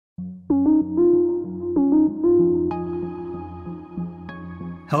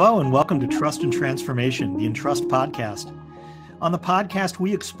Hello and welcome to Trust and Transformation, the Entrust Podcast. On the podcast,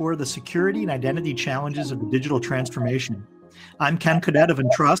 we explore the security and identity challenges of the digital transformation. I'm Ken Cadet of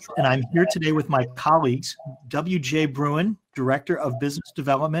Entrust, and I'm here today with my colleagues, W.J. Bruin, Director of Business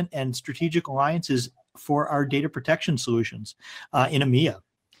Development and Strategic Alliances for our data protection solutions in EMEA.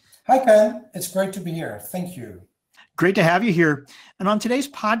 Hi, Ken. It's great to be here. Thank you. Great to have you here. And on today's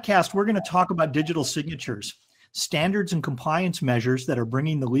podcast, we're going to talk about digital signatures, standards and compliance measures that are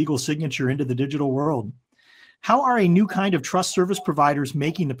bringing the legal signature into the digital world. How are a new kind of trust service providers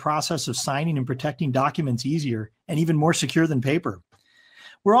making the process of signing and protecting documents easier and even more secure than paper?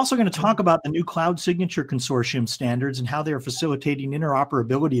 We're also going to talk about the new Cloud Signature Consortium standards and how they are facilitating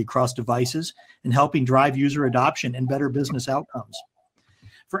interoperability across devices and helping drive user adoption and better business outcomes.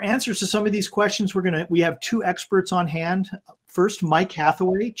 For answers to some of these questions, we have two experts on hand. First, Mike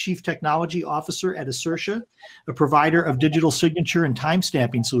Hathaway, Chief Technology Officer at Ascertia, a provider of digital signature and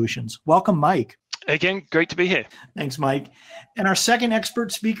timestamping solutions. Welcome, Mike. Again, great to be here. Thanks, Mike. And our second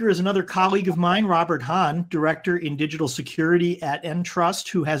expert speaker is another colleague of mine, Robert Hahn, Director in Digital Security at Entrust,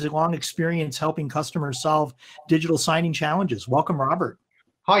 who has a long experience helping customers solve digital signing challenges. Welcome, Robert.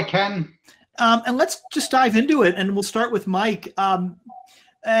 Hi, Ken. And let's just dive into it, and we'll start with Mike.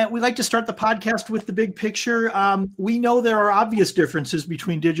 We like to start the podcast with the big picture. We know there are obvious differences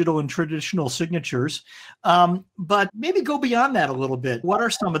between digital and traditional signatures, but maybe go beyond that a little bit. What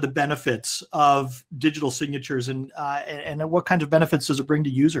are some of the benefits of digital signatures, and what kinds of benefits does it bring to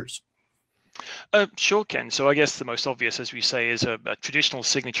users? Sure, Ken. So I guess the most obvious, as we say, is a traditional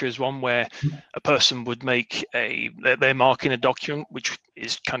signature is one where a person would make their mark in a document, which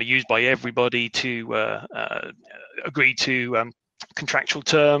is kind of used by everybody to agree to contractual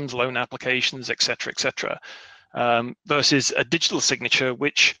terms, loan applications, etc., etc. Versus a digital signature,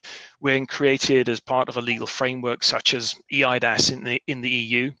 which when created as part of a legal framework such as eIDAS in the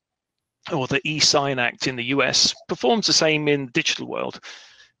EU or the e-Sign Act in the US, performs the same in the digital world.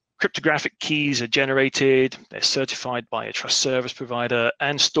 Cryptographic keys are generated, they're certified by a trust service provider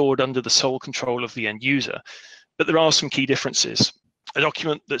and stored under the sole control of the end user. But there are some key differences. A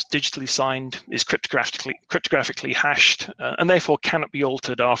document that's digitally signed is cryptographically hashed and therefore cannot be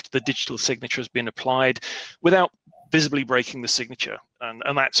altered after the digital signature has been applied without visibly breaking the signature.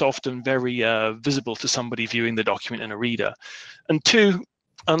 And that's often very visible to somebody viewing the document in a reader. And two,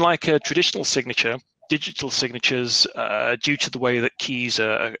 unlike a traditional signature, digital signatures, due to the way that keys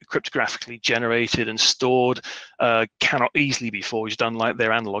are cryptographically generated and stored, cannot easily be forged, unlike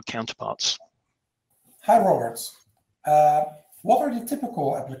their analog counterparts. Hi, Robert. What are the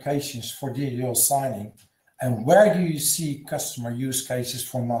typical applications for digital signing, and where do you see customer use cases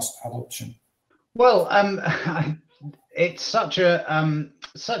for mass adoption? Well, it's such a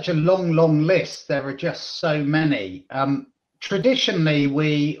long list. There are just so many. Traditionally,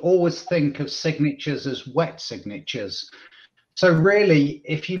 we always think of signatures as wet signatures. So really,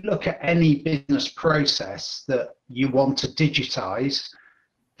 if you look at any business process that you want to digitize,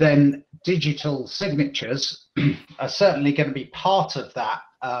 then digital signatures are certainly going to be part of that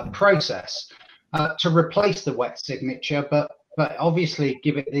process to replace the wet signature, but obviously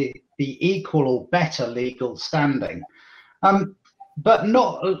give it the equal or better legal standing. But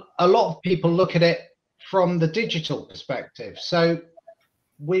not a lot of people look at it from the digital perspective. So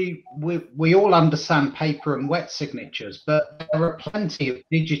we all understand paper and wet signatures, but there are plenty of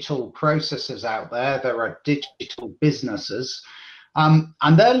digital processes out there. There are digital businesses.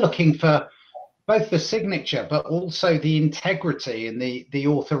 And they're looking for both the signature, but also the integrity and the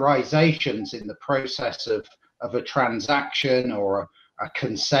authorizations in the process of a transaction or a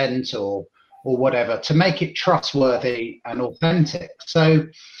consent or whatever, to make it trustworthy and authentic. So,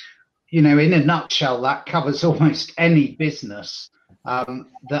 in a nutshell, that covers almost any business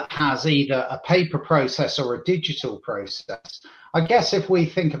that has either a paper process or a digital process. I guess if we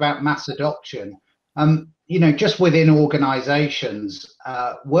think about mass adoption, just within organizations,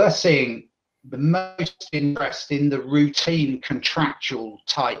 we're seeing the most interest in the routine contractual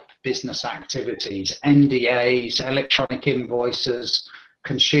type business activities, NDAs, electronic invoices,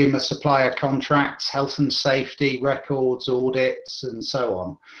 consumer supplier contracts, health and safety records, audits, and so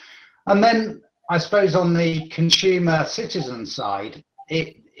on. And then I suppose on the consumer citizen side,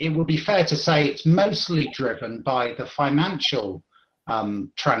 it would be fair to say it's mostly driven by the financial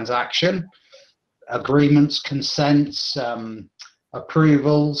transaction, agreements, consents,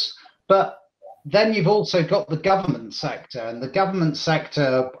 approvals, but then you've also got the government sector, and the government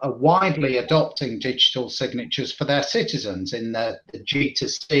sector are widely adopting digital signatures for their citizens in the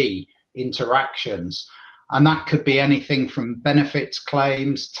G2C interactions. And that could be anything from benefits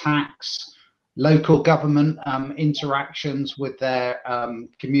claims, tax, local government interactions with their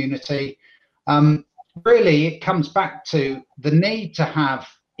community. Really, it comes back to the need to have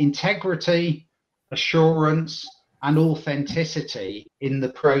integrity, assurance, and authenticity in the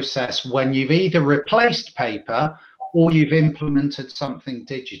process when you've either replaced paper or you've implemented something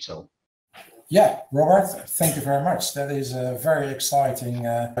digital. Yeah, Robert, thank you very much. That is a very exciting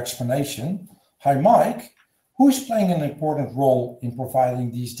explanation. Hi, Mike. Who is playing an important role in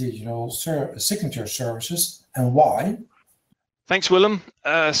providing these digital signature services and why? Thanks, Willem.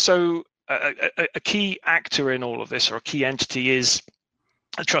 So a key actor in all of this, or a key entity, is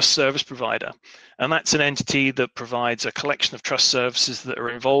a trust service provider. And that's an entity that provides a collection of trust services that are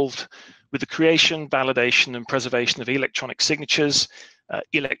involved with the creation, validation, and preservation of electronic signatures,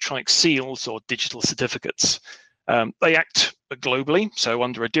 electronic seals, or digital certificates. They act globally, so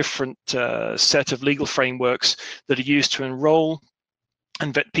under a different set of legal frameworks that are used to enroll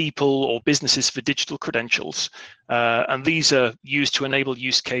and vet people or businesses for digital credentials. And these are used to enable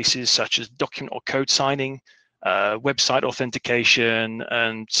use cases such as document or code signing, website authentication,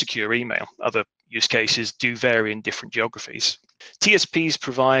 and secure email. Other use cases do vary in different geographies. TSPs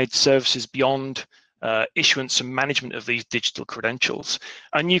provide services beyond issuance and management of these digital credentials.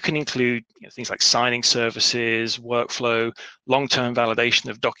 And you can include things like signing services, workflow, long-term validation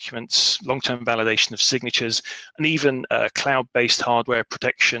of documents, long-term validation of signatures, and even cloud-based hardware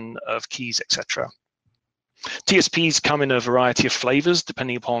protection of keys, etc. TSPs come in a variety of flavors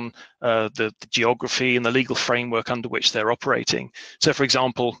depending upon the geography and the legal framework under which they're operating. So, for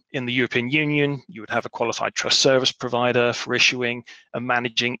example, in the European Union, you would have a qualified trust service provider for issuing and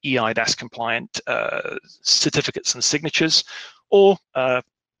managing eIDAS compliant certificates and signatures, or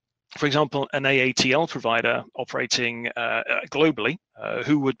for example, an AATL provider operating globally,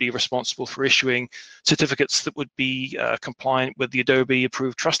 who would be responsible for issuing certificates that would be compliant with the Adobe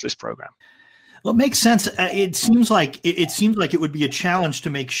Approved Trust List program. Well, it makes sense. It seems like it would be a challenge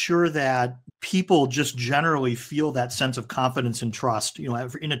to make sure that people just generally feel that sense of confidence and trust,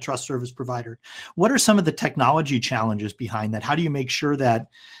 in a trust service provider. What are some of the technology challenges behind that? How do you make sure that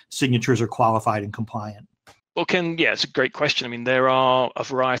signatures are qualified and compliant? Well, Ken, yeah, it's a great question. I mean, there are a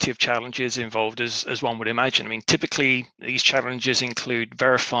variety of challenges involved, as one would imagine. I mean, typically these challenges include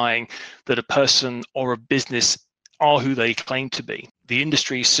verifying that a person or a business are who they claim to be. The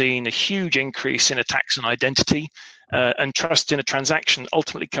industry has seen a huge increase in attacks on identity, and trust in a transaction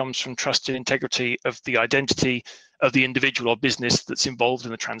ultimately comes from trust in integrity of the identity of the individual or business that's involved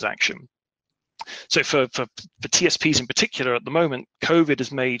in the transaction. So for TSPs in particular, at the moment, COVID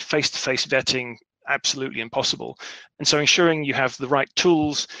has made face-to-face vetting absolutely impossible. And so ensuring you have the right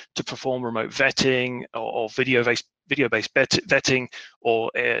tools to perform remote vetting or video-based vetting or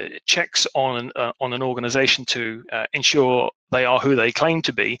checks on an organization to ensure they are who they claim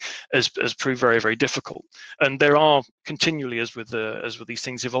to be has proved very, very difficult. And there are continually, as with these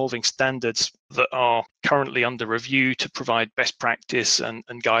things, evolving standards that are currently under review to provide best practice and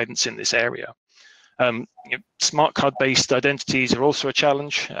guidance in this area. Smart card-based identities are also a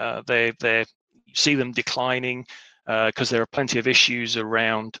challenge. You see them declining because there are plenty of issues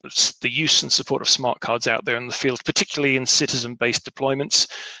around the use and support of smart cards out there in the field, particularly in citizen-based deployments.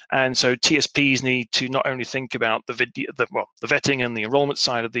 And so TSPs need to not only think about the vetting and the enrollment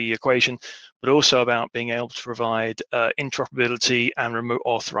side of the equation, but also about being able to provide interoperability and remote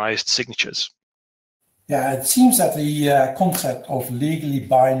authorized signatures. Yeah, it seems that the concept of legally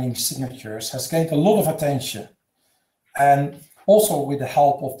binding signatures has gained a lot of attention, and also with the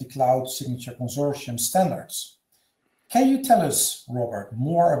help of the Cloud Signature Consortium standards. Can you tell us, Robert,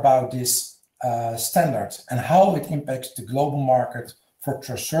 more about this standard and how it impacts the global market for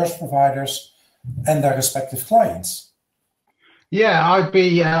trust service providers and their respective clients? Yeah, I'd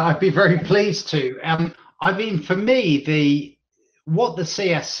be very pleased to. I mean, for me, what the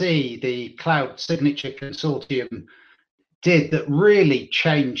CSC, the Cloud Signature Consortium, did that really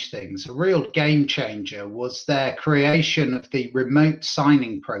changed things, a real game changer, was their creation of the remote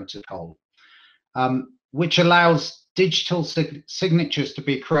signing protocol, which allows digital signatures to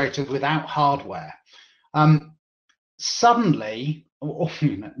be created without hardware. Suddenly,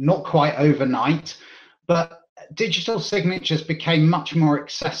 not quite overnight, but digital signatures became much more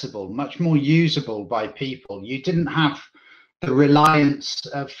accessible, much more usable by people. You didn't have the reliance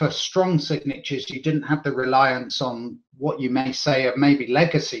for strong signatures. You didn't have the reliance on what you may say are maybe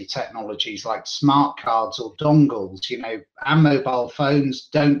legacy technologies like smart cards or dongles. Our mobile phones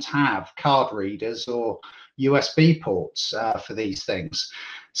don't have card readers or USB ports for these things.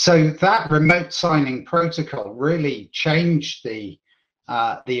 So that remote signing protocol really changed the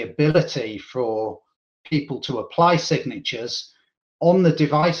ability for people to apply signatures on the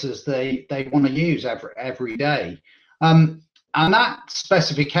devices they want to use every day. And that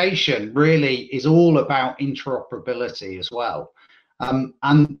specification really is all about interoperability as well.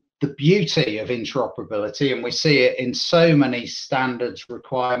 And the beauty of interoperability, and we see it in so many standards,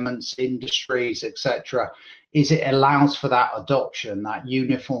 requirements, industries, etc., is it allows for that adoption, that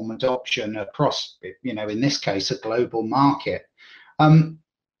uniform adoption across, in this case, a global market.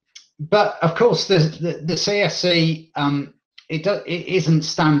 But of course, the CSC, it isn't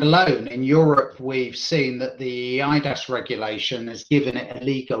standalone. In Europe, we've seen that the eIDAS regulation has given it a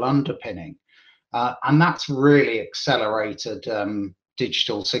legal underpinning, and that's really accelerated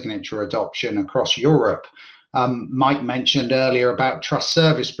digital signature adoption across Europe. Mike mentioned earlier about trust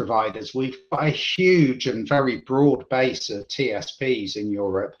service providers. We've got a huge and very broad base of TSPs in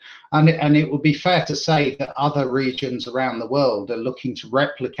Europe, and it would be fair to say that other regions around the world are looking to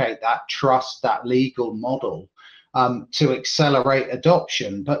replicate that trust, that legal model, to accelerate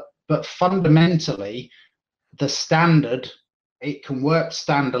adoption. But fundamentally, the standard, it can work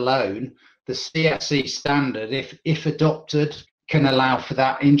standalone. The CSE standard, if adopted, can allow for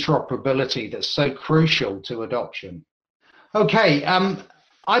that interoperability that's so crucial to adoption. Okay,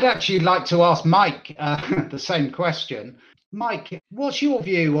 I'd actually like to ask Mike the same question. Mike, what's your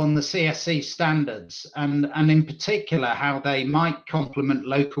view on the CSE standards, and in particular how they might complement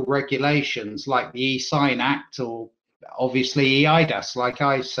local regulations like the e-Sign Act or obviously eIDAS, like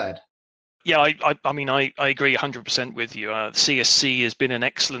I said? Yeah, I mean, I agree 100% with you. CSC has been an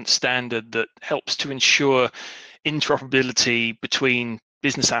excellent standard that helps to ensure interoperability between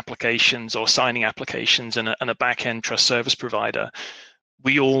business applications or signing applications and a back-end trust service provider.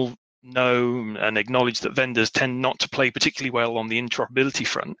 We all know and acknowledge that vendors tend not to play particularly well on the interoperability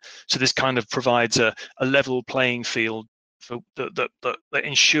front. So this kind of provides a level playing field for that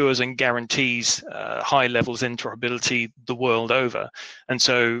ensures and guarantees high levels of interoperability the world over. And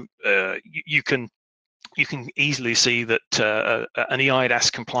so you can easily see that an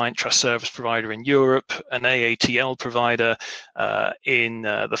eIDAS compliant trust service provider in Europe, an AATL provider in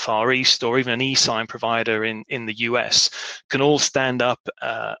the Far East, or even an e-sign provider in the US can all stand up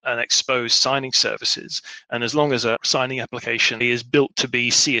and expose signing services. And as long as a signing application is built to be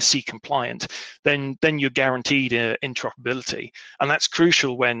CSC compliant, then you're guaranteed interoperability. And that's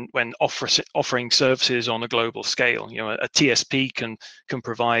crucial when offering services on a global scale. A TSP can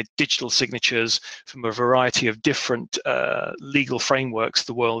provide digital signatures from a variety of different legal frameworks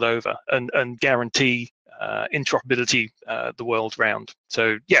the world over, and guarantee interoperability the world round.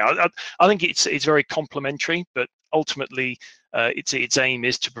 So yeah, I think it's very complementary, but ultimately its aim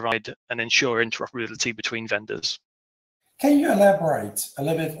is to provide and ensure interoperability between vendors. Can you elaborate a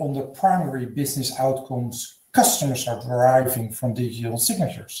little bit on the primary business outcomes customers are deriving from digital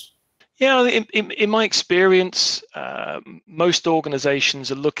signatures? Yeah, in my experience, most organizations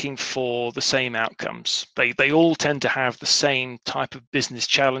are looking for the same outcomes. They all tend to have the same type of business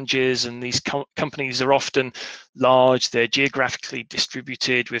challenges, and these companies are often large. They're geographically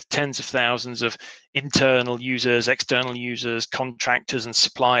distributed with tens of thousands of internal users, external users, contractors, and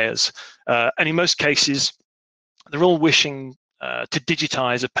suppliers. And in most cases, they're all wishing to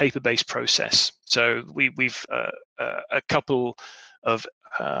digitize a paper-based process. So we've a couple of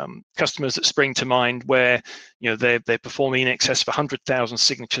customers that spring to mind where they're performing in excess of 100,000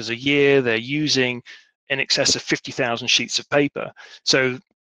 signatures a year. They're using in excess of 50,000 sheets of paper. So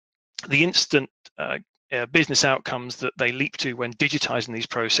the instant business outcomes that they leap to when digitizing these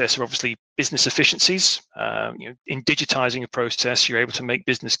processes are obviously business efficiencies. In digitizing a process, you're able to make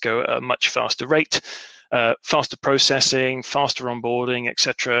business go at a much faster rate. Faster processing, faster onboarding,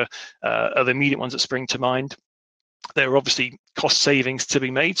 etc. Are the immediate ones that spring to mind. There are obviously cost savings to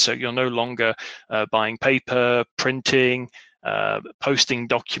be made, so you're no longer buying paper, printing, posting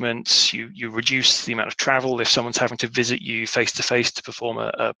documents. You reduce the amount of travel if someone's having to visit you face-to-face to perform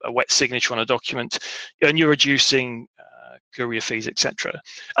a wet signature on a document, and you're reducing courier fees, etc.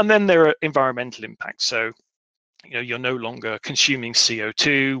 And then there are environmental impacts. So you're no longer consuming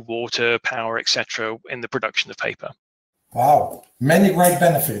CO2, water, power, etc. in the production of paper. Wow, many great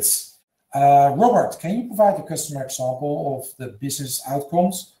benefits. Robert, can you provide a customer example of the business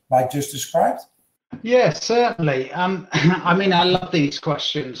outcomes Mike just described? Yeah, certainly. I mean, I love these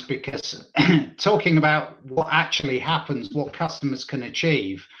questions because talking about what actually happens, what customers can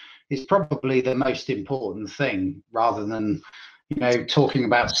achieve, is probably the most important thing, rather than talking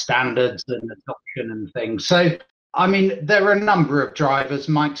about standards and adoption and things. So I mean, there are a number of drivers.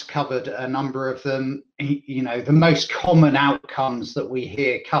 Mike's covered a number of them. The most common outcomes that we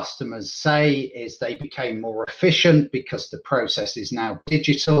hear customers say is they became more efficient because the process is now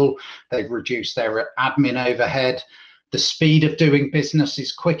digital. They've reduced their admin overhead. The speed of doing business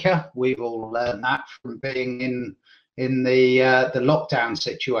is quicker. We've all learned that from being in the lockdown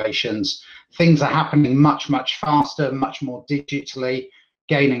situations. Things are happening much faster, much more digitally,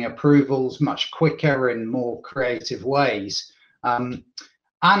 gaining approvals much quicker in more creative ways. And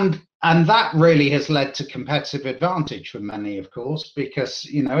that really has led to competitive advantage for many, of course, because,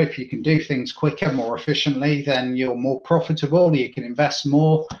 you know, if you can do things quicker, more efficiently, then you're more profitable. You can invest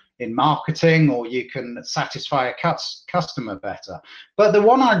more in marketing, or you can satisfy a customer better. But the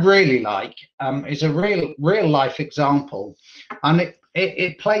one I really like is a real life example, and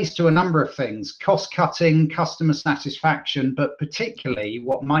it plays to a number of things: cost cutting, customer satisfaction, but particularly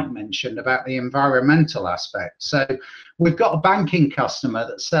what Mike mentioned about the environmental aspect. So we've got a banking customer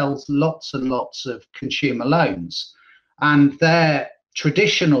that sells lots and lots of consumer loans, and their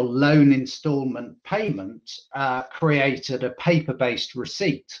traditional loan installment payment created a paper-based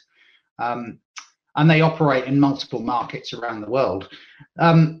receipt. And they operate in multiple markets around the world.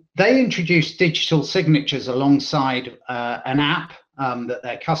 They introduced digital signatures alongside an app that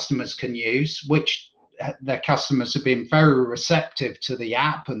their customers can use, which their customers have been very receptive to the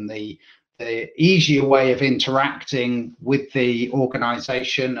app and the easier way of interacting with the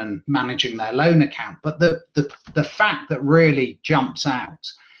organization and managing their loan account. But the fact that really jumps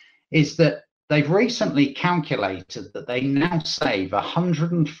out is that they've recently calculated that they now save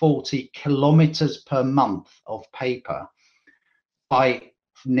 140 kilometers per month of paper by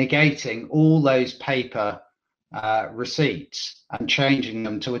negating all those paper receipts and changing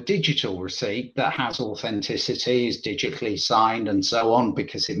them to a digital receipt that has authenticity, is digitally signed and so on,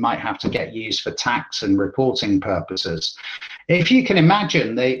 because it might have to get used for tax and reporting purposes. If you can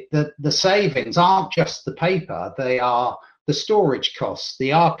imagine, the savings aren't just the paper, they are the storage costs,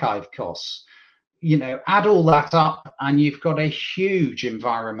 the archive costs. You know, add all that up and you've got a huge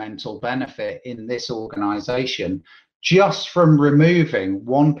environmental benefit in this organization just from removing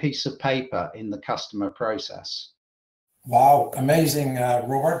one piece of paper in the customer process. Wow, amazing,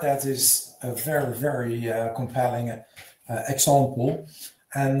 Robert. That is a very compelling example.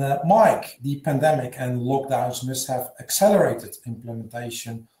 And Mike, the pandemic and lockdowns must have accelerated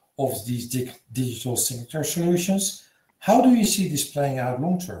implementation of these digital signature solutions. How do you see this playing out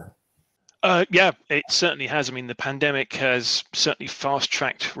long term? Yeah, it certainly has. I mean, the pandemic has certainly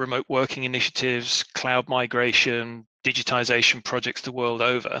fast-tracked remote working initiatives, cloud migration, digitization projects the world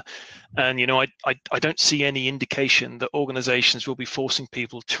over. And, you know, I don't see any indication that organizations will be forcing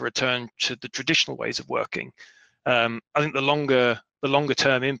people to return to the traditional ways of working. I think the longer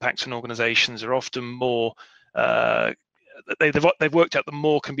term impacts on organizations are often more, they've worked out that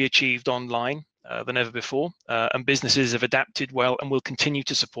more can be achieved online than ever before, and businesses have adapted well and will continue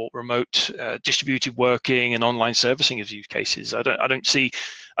to support remote distributed working and online servicing of use cases. I don't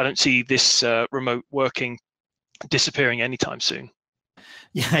see this remote working disappearing anytime soon.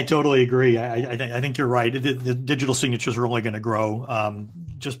 Yeah, I totally agree. I think you're right. The digital signatures are only going to grow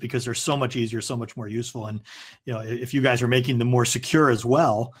just because they're so much easier, so much more useful. And, you know, if you guys are making them more secure as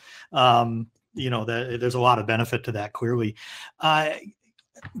well, you know, there's a lot of benefit to that, clearly.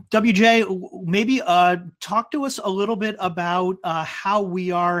 WJ, maybe talk to us a little bit about how we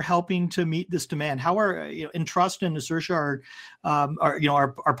are helping to meet this demand. How are Entrust and Ascertia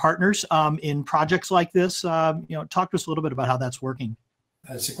our partners in projects like this? Talk to us a little bit about how that's working.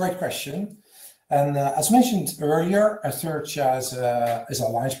 That's a great question. And as mentioned earlier, Ascertia is a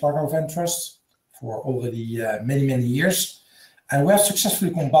alliance partner of Entrust for already many years, and we have successfully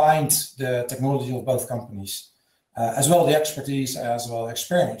combined the technology of both companies. As well the expertise, as well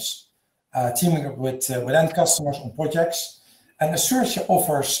experience, teaming up with end customers on projects. And Ascertia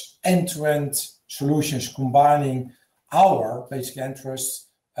offers end-to-end solutions combining our basic Entrust,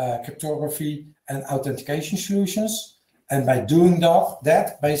 cryptography and authentication solutions. And by doing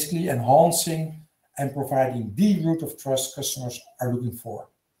that basically enhancing and providing the root of trust customers are looking for.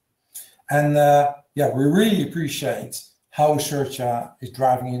 And we really appreciate how Ascertia is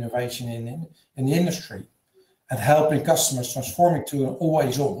driving innovation in the industry and helping customers transforming to an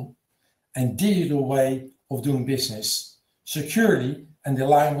always-on and digital way of doing business securely and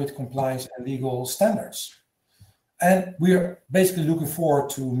aligned with compliance and legal standards. And we are basically looking forward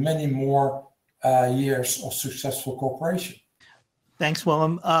to many more years of successful cooperation. Thanks,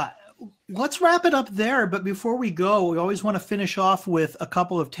 Willem. Let's wrap it up there. But before we go, we always want to finish off with a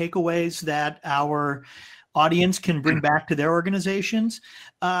couple of takeaways that our audience can bring back to their organizations.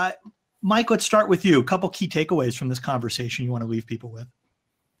 Mike, let's start with you. A couple key takeaways from this conversation you want to leave people with.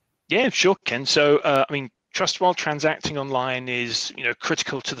 Yeah, sure, Ken. So, I mean, trust while transacting online is,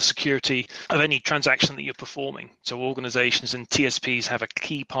 critical to the security of any transaction that you're performing. So organizations and TSPs have a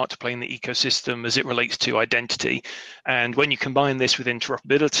key part to play in the ecosystem as it relates to identity. And when you combine this with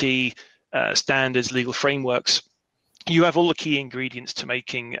interoperability, standards, legal frameworks, you have all the key ingredients to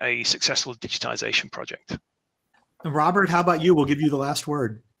making a successful digitization project. And Robert, how about you? We'll give you the last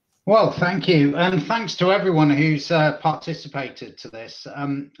word. Well, thank you. And thanks to everyone who's participated to this,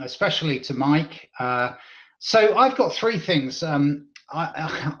 especially to Mike. So I've got three things.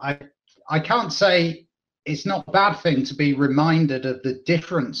 I can't say it's not a bad thing to be reminded of the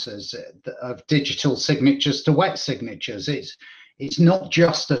differences of digital signatures to wet signatures. It's not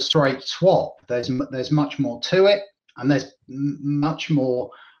just a straight swap. There's much more to it, and there's much more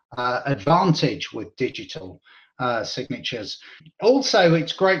advantage with digital signatures. Also,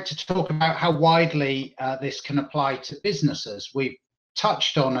 it's great to talk about how widely this can apply to businesses. We've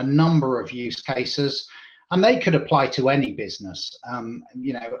touched on a number of use cases, and they could apply to any business,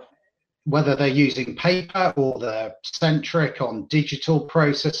 whether they're using paper or they're centric on digital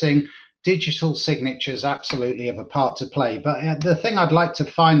processing. Digital signatures absolutely have a part to play. But the thing I'd like to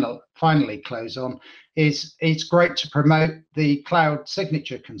finally close on is it's great to promote the Cloud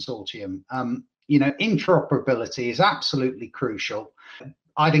Signature Consortium. Interoperability is absolutely crucial.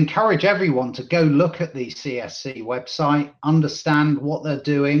 I'd encourage everyone to go look at the CSC website, understand what they're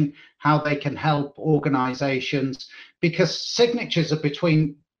doing, how they can help organizations, because signatures are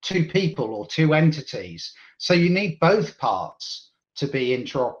between two people or two entities. So you need both parts to be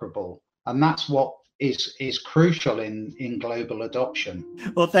interoperable. And that's what is crucial in global adoption.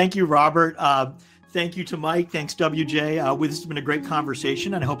 Well, thank you, Robert. Thank you to Mike. Thanks, WJ. This has been a great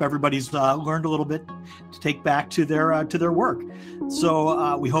conversation, and I hope everybody's learned a little bit to take back to their work.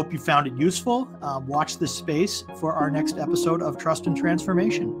 So we hope you found it useful. Watch this space for our next episode of Trust and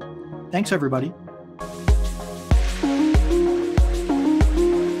Transformation. Thanks, everybody.